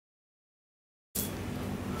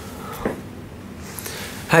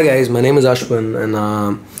Hi guys, my name is Ashwin and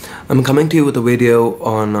I'm coming to you with a video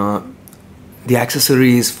on the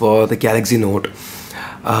accessories for the Galaxy Note.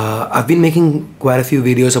 I've been making quite a few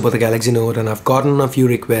videos about the Galaxy Note and I've gotten a few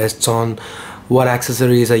requests on what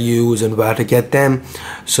accessories I use and where to get them.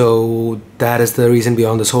 So that is the reason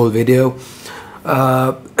behind this whole video.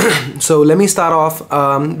 So let me start off.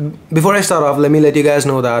 Before I start off, let me let you guys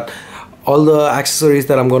know that all the accessories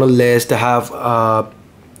that I'm going to list, I have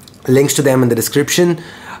links to them in the description,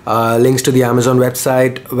 links to the Amazon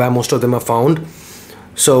website where most of them are found.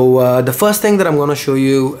 So the first thing that I'm going to show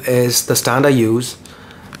you is the stand I use.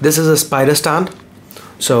 This is a spider stand.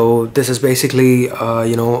 So this is basically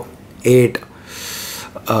 8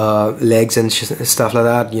 legs and stuff like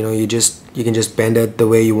that. You can just bend it the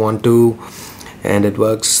way you want to and it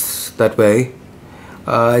works that way.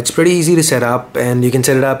 It's pretty easy to set up and you can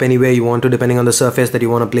set it up anywhere you want to depending on the surface that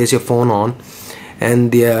you want to place your phone on.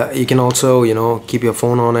 And you can also keep your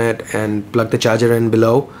phone on it and plug the charger in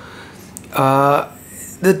below.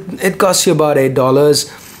 It costs you about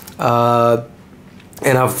 $8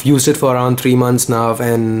 and I've used it for around 3 months now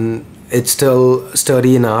and it's still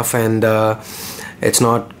sturdy enough and it's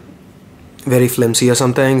not very flimsy or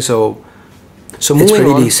something, so it's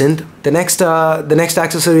pretty decent. The next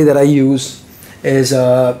accessory that I use is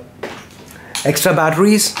extra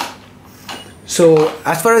batteries. So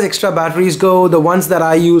as far as extra batteries go, the ones that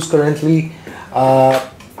I use currently are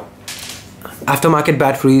aftermarket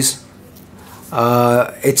batteries.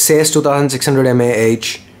 It says 2600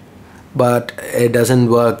 mAh, but it doesn't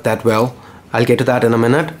work that well. I'll get to that in a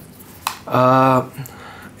minute.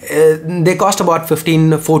 They cost about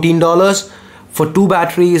 $14 for 2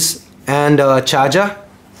 batteries and a charger.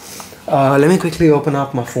 Let me quickly open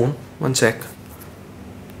up my phone. One sec.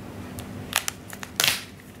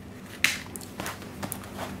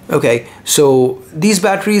 Okay, so these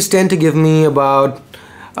batteries tend to give me about,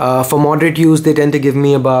 for moderate use, they tend to give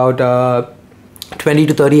me about 20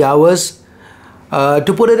 to 30 hours.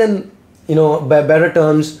 To put it in, better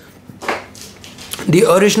terms, the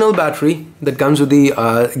original battery that comes with the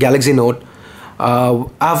Galaxy Note,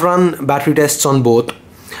 I've run battery tests on both.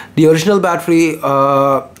 The original battery,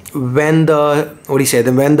 when the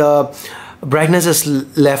brightness is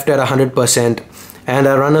left at 100%, and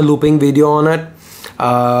I run a looping video on it,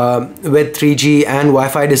 with 3G and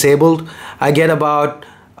Wi-Fi disabled, I get about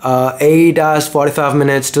 8 hours 45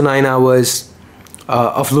 minutes to 9 hours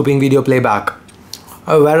of looping video playback,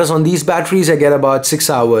 whereas on these batteries I get about 6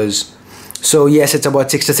 hours. So yes, it's about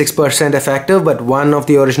 66% effective, but one of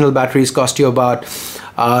the original batteries cost you about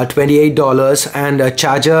 $28 and a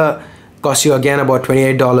charger costs you again about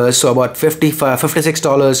 $28, so about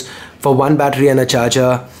 $56 for one battery and a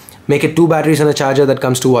charger. Make it 2 batteries and a charger, that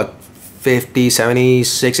comes to what, $50, $76,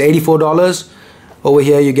 $84. Over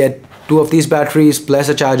here you get 2 of these batteries plus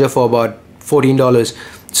a charger for about $14.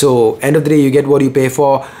 So end of the day you get what you pay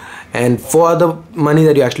for, and for the money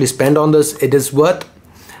that you actually spend on this, it is worth.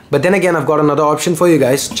 But then again, I've got another option for you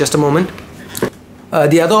guys. Just a moment.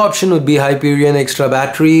 The other option would be Hyperion extra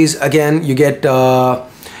batteries. Again, you get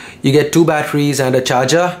 2 batteries and a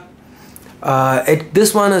charger.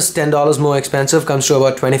 This one is $10 more expensive, comes to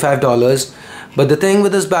about $25. But the thing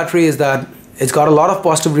with this battery is that it's got a lot of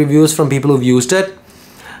positive reviews from people who've used it.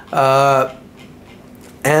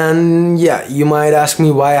 And yeah, you might ask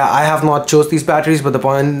me why I have not chose these batteries, but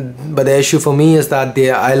the issue for me is that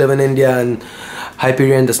I live in India and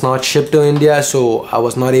Hyperion does not ship to India, so I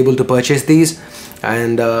was not able to purchase these,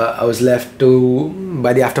 and I was left to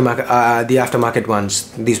buy the aftermarket ones,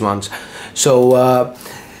 these ones. So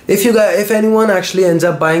if anyone actually ends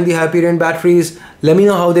up buying the Hyperion batteries, let me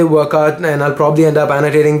know how they work out and I'll probably end up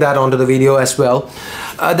annotating that onto the video as well.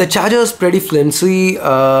 The charger is pretty flimsy.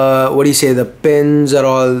 The pins are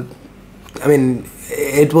all,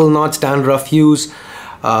 it will not stand rough use.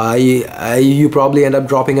 You probably end up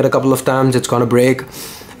dropping it a couple of times, it's gonna break.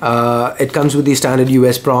 It comes with the standard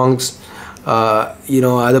US prongs.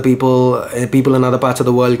 Other people in other parts of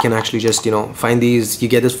the world can actually just find these. You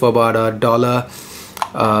get this for about $1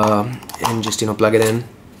 and just plug it in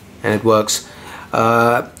and it works.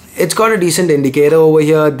 It's got a decent indicator over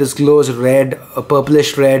here. This glows red, a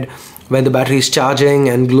purplish red when the battery is charging,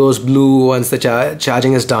 and glows blue once the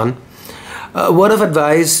charging is done. Word of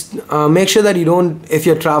advice, make sure that if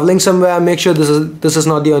you're traveling somewhere, make sure this is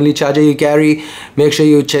not the only charger you carry. Make sure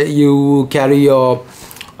you carry your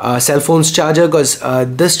cell phone's charger, because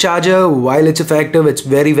this charger, while it's effective, it's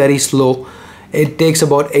very, very slow. It takes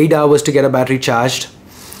about 8 hours to get a battery charged.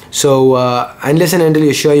 So unless and until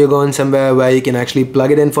you're sure you're going somewhere where you can actually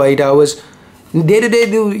plug it in for 8 hours,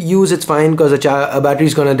 day-to-day use it's fine, because a battery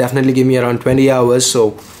is going to definitely give me around 20 hours.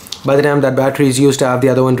 So by the time that battery is used to have the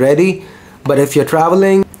other one ready. But if you're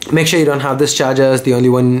traveling, make sure you don't have this charger as the only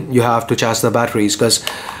one you have to charge the batteries, because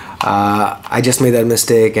I just made that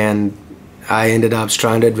mistake and I ended up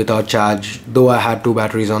stranded without charge, though I had 2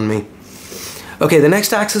 batteries on me. Okay, the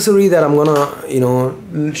next accessory that I'm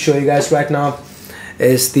gonna show you guys right now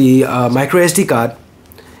is the micro SD card.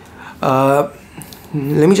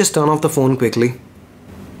 Let me just turn off the phone quickly.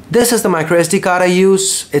 This is the micro SD card I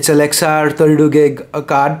use. It's a Lexar 32 gig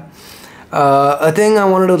card. A thing I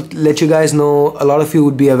wanted to let you guys know, a lot of you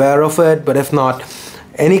would be aware of it, but if not,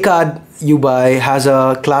 any card you buy has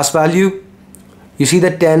a class value. You see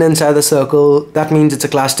the 10 inside the circle, that means it's a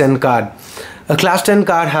class 10 card. A class 10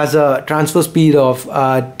 card has a transfer speed of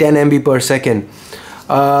 10 MB per second.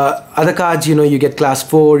 Other cards, you get class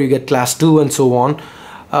 4, you get class 2 and so on.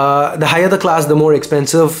 The higher the class, the more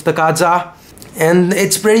expensive the cards are. And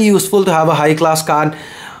it's pretty useful to have a high class card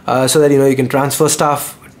so that you can transfer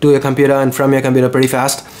stuff to your computer and from your computer pretty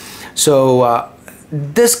fast. So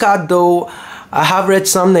this card though, I have read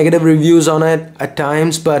some negative reviews on it at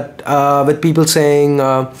times, but with people saying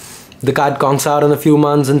the card conks out in a few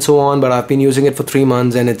months and so on, but I've been using it for 3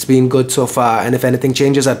 months and it's been good so far, and if anything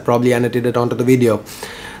changes I'd probably annotate it onto the video.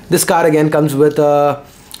 This card again comes with a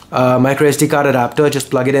micro SD card adapter. Just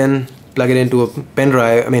plug it into a pen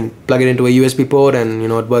drive, plug it into a USB port, and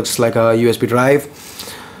it works like a USB drive.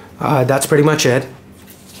 That's pretty much it.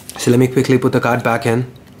 So let me quickly put the card back in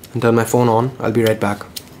and turn my phone on. I'll be right back.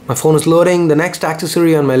 My phone is loading. The next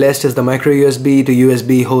accessory on my list is the micro USB to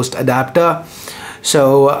USB host adapter.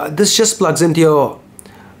 So this just plugs into your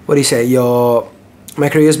your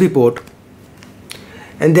micro USB port,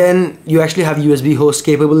 and then you actually have USB host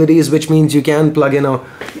capabilities, which means you can plug in a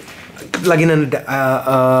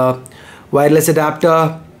wireless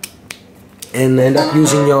adapter and end up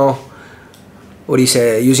using your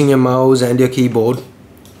using your mouse and your keyboard.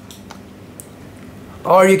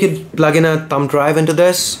 Or you could plug in a thumb drive into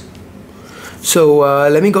this. So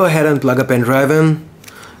let me go ahead and plug a pen drive in.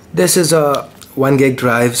 This is a 1 gig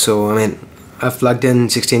drive, so I've plugged in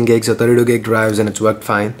 16 gigs or 32 gig drives and it's worked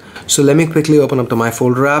fine. So let me quickly open up the My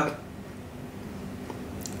Folder app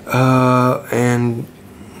and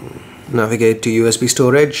navigate to USB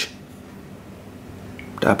storage.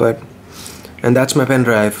 Tap it, and that's my pen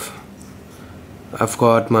drive. I've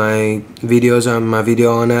got my videos and my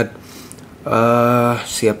video on it.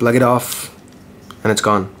 See, I plug it off and it's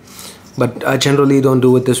gone. But I generally don't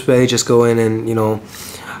do it this way. Just go in and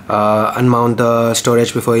unmount the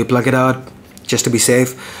storage before you plug it out, just to be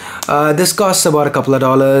safe. This costs about a couple of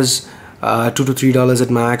dollars, $2 to $3 at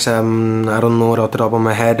max. I don't know it off the top of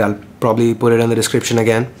my head. I'll probably put it in the description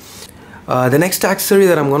again. The next accessory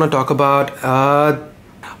that I'm going to talk about,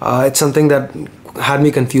 it's something that had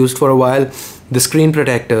me confused for a while: the screen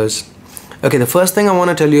protectors. Okay, the first thing I want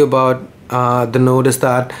to tell you about the Note is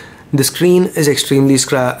that the screen is extremely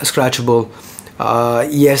scratchable.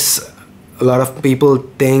 Yes, a lot of people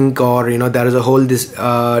think, or there is a whole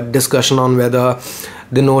discussion on whether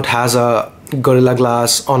the Note has a Gorilla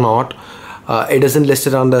Glass or not. It isn't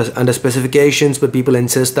listed under specifications, but people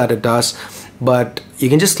insist that it does. But you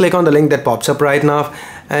can just click on the link that pops up right now,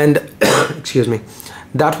 and excuse me,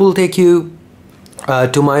 that will take you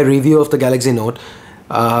to my review of the Galaxy Note.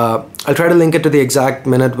 I'll try to link it to the exact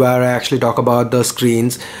minute where I actually talk about the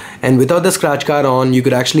screens. And without the scratch card on, you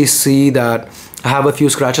could actually see that I have a few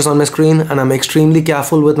scratches on my screen, and I'm extremely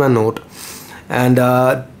careful with my Note. And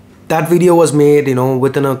that video was made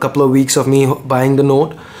within a couple of weeks of me buying the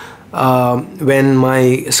Note, when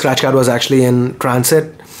my scratch card was actually in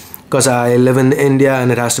transit, because I live in India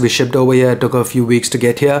and it has to be shipped over here. It took a few weeks to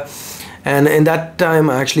get here, and in that time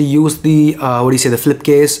I actually used the the flip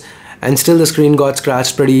case, and still the screen got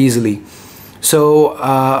scratched pretty easily. So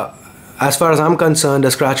as far as I'm concerned,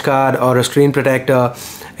 a scratch card or a screen protector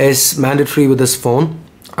is mandatory with this phone.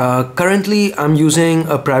 Currently I'm using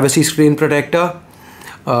a privacy screen protector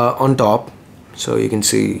on top, so you can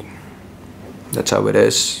see that's how it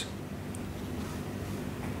is.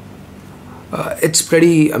 It's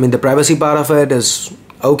pretty, the privacy part of it is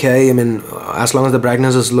okay. As long as the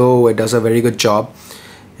brightness is low, it does a very good job.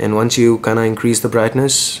 And once you kind of increase the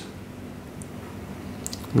brightness,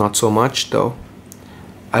 not so much though.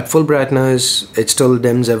 At full brightness, it still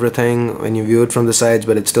dims everything when you view it from the sides,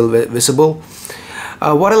 but it's still visible.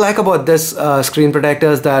 What I like about this screen protector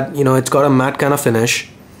is that it's got a matte kind of finish.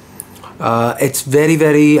 It's very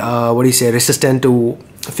resistant to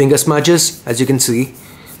finger smudges, as you can see.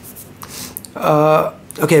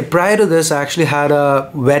 Okay, prior to this I actually had a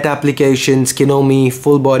wet application Skinomi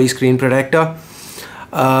full body screen protector,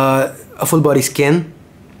 a full body skin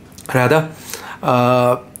rather.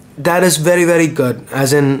 that is very good,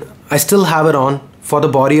 as in I still have it on for the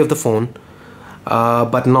body of the phone,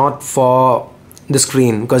 but not for the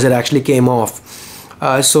screen because it actually came off.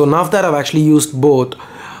 So now that I've actually used both,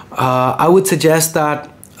 I would suggest that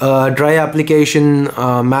a dry application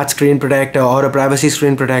matte screen protector or a privacy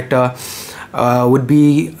screen protector would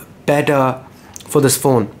be better for this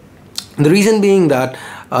phone. The reason being that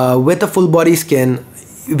with a full body skin,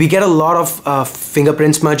 we get a lot of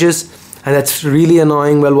fingerprint smudges, and that's really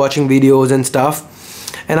annoying while watching videos and stuff.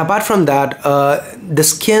 And apart from that, the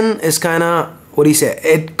skin is kind of, what do you say,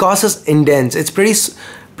 it causes indents. It's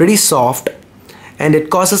pretty soft, and it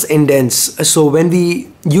causes indents. So when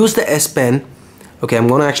we use the S Pen, okay, I'm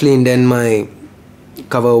gonna actually indent my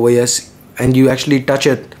cover over here, and you actually touch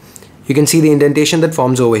it, you can see the indentation that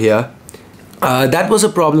forms over here. That was a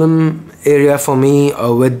problem area for me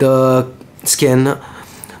with the skin,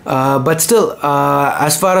 but still,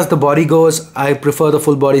 as far as the body goes, I prefer the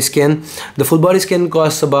full body skin. The full body skin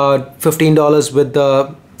costs about $15 with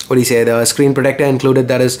the, what do you say, the screen protector included.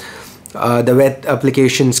 That is the wet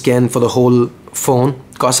application skin for the whole phone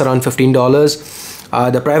costs around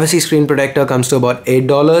 $15. The privacy screen protector comes to about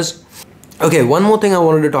 $8. Okay, one more thing I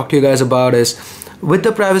wanted to talk to you guys about is, with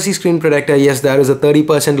the privacy screen protector, yes, there is a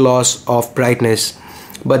 30% loss of brightness,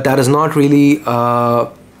 but that is not really,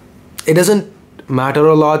 it doesn't matter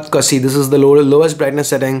a lot, because see, this is the lowest brightness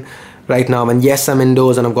setting right now, and yes, I'm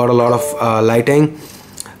indoors and I've got a lot of lighting.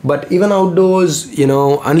 But even outdoors, you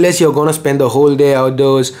know, unless you're gonna spend the whole day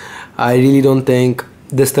outdoors, I really don't think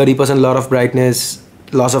this 30%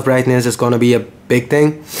 loss of brightness is gonna be a big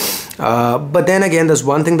thing. But then again, there's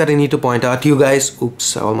one thing that I need to point out to you guys.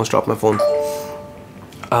 Oops, I almost dropped my phone.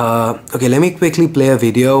 Okay, let me quickly play a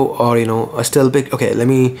video, or you know, a still pic. Okay, let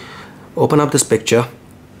me open up this picture.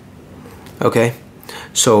 Okay,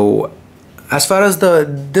 so as far as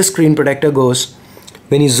this screen protector goes,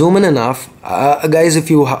 when you zoom in enough, guys, if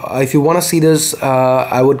you want to see this,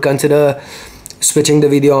 I would consider switching the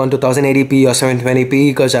video on to 1080p or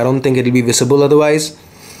 720p, because I don't think it'll be visible otherwise.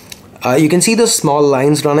 You can see the small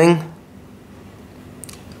lines running.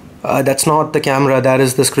 That's not the camera, that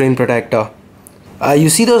is the screen protector. You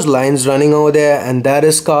see those lines running over there, and that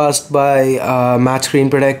is caused by matte screen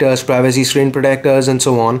protectors, privacy screen protectors, and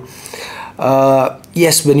so on.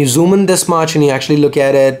 Yes, when you zoom in this much and you actually look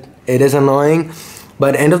at it, it is annoying.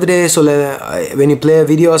 But end of the day, so when you play a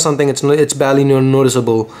video or something, it's barely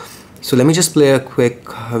noticeable. So let me just play a quick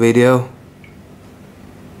video.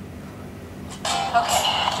 Okay,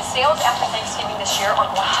 the sales after Thanksgiving this year are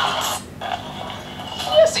going to be this.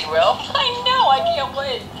 Yes, he will. I know, I can't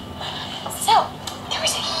wait. So, there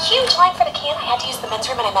was a huge line for the can. I had to use the men's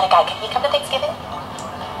room and I met a guy. Can he come to Thanksgiving?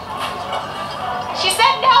 She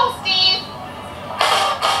said no, Steve!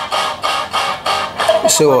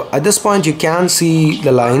 So at this point you can see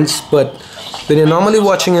the lines, but when you're normally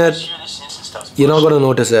watching it, you're not going to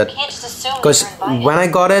notice it. Because when I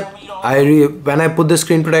got it, when I put the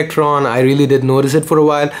screen protector on, I really did notice it for a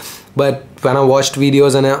while. But when I watched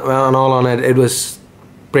videos and all on it, it was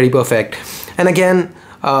pretty perfect. And again,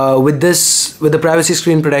 with the privacy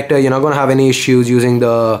screen protector, you're not going to have any issues using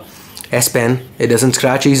the S Pen. It doesn't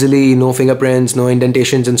scratch easily, no fingerprints, no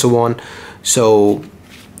indentations, and so on. So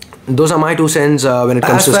those are my 2 cents when it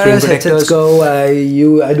comes to screen protectors. As far as headsets go,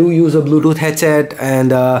 I do use a Bluetooth headset,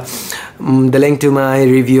 and the link to my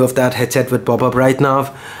review of that headset would pop up right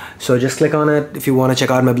now. So just click on it if you want to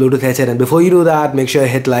check out my Bluetooth headset, and before you do that, make sure you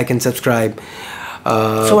hit like and subscribe.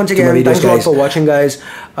 So once again, thanks a lot for watching, guys.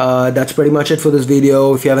 That's pretty much it for this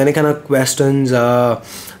video. If you have any kind of questions,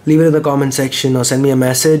 leave it in the comment section or send me a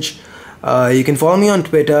message. You can follow me on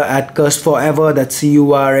Twitter at Cursed4Eva, that's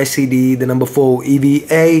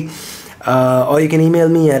CURSED4EVA, or you can email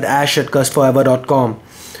me at ash@cursed4eva.com.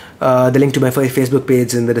 The link to my Facebook page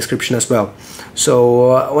is in the description as well.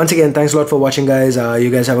 So once again, thanks a lot for watching, guys.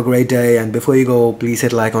 You guys have a great day, and before you go, please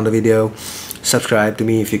hit like on the video, subscribe to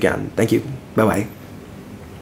me if you can. Thank you. Bye bye.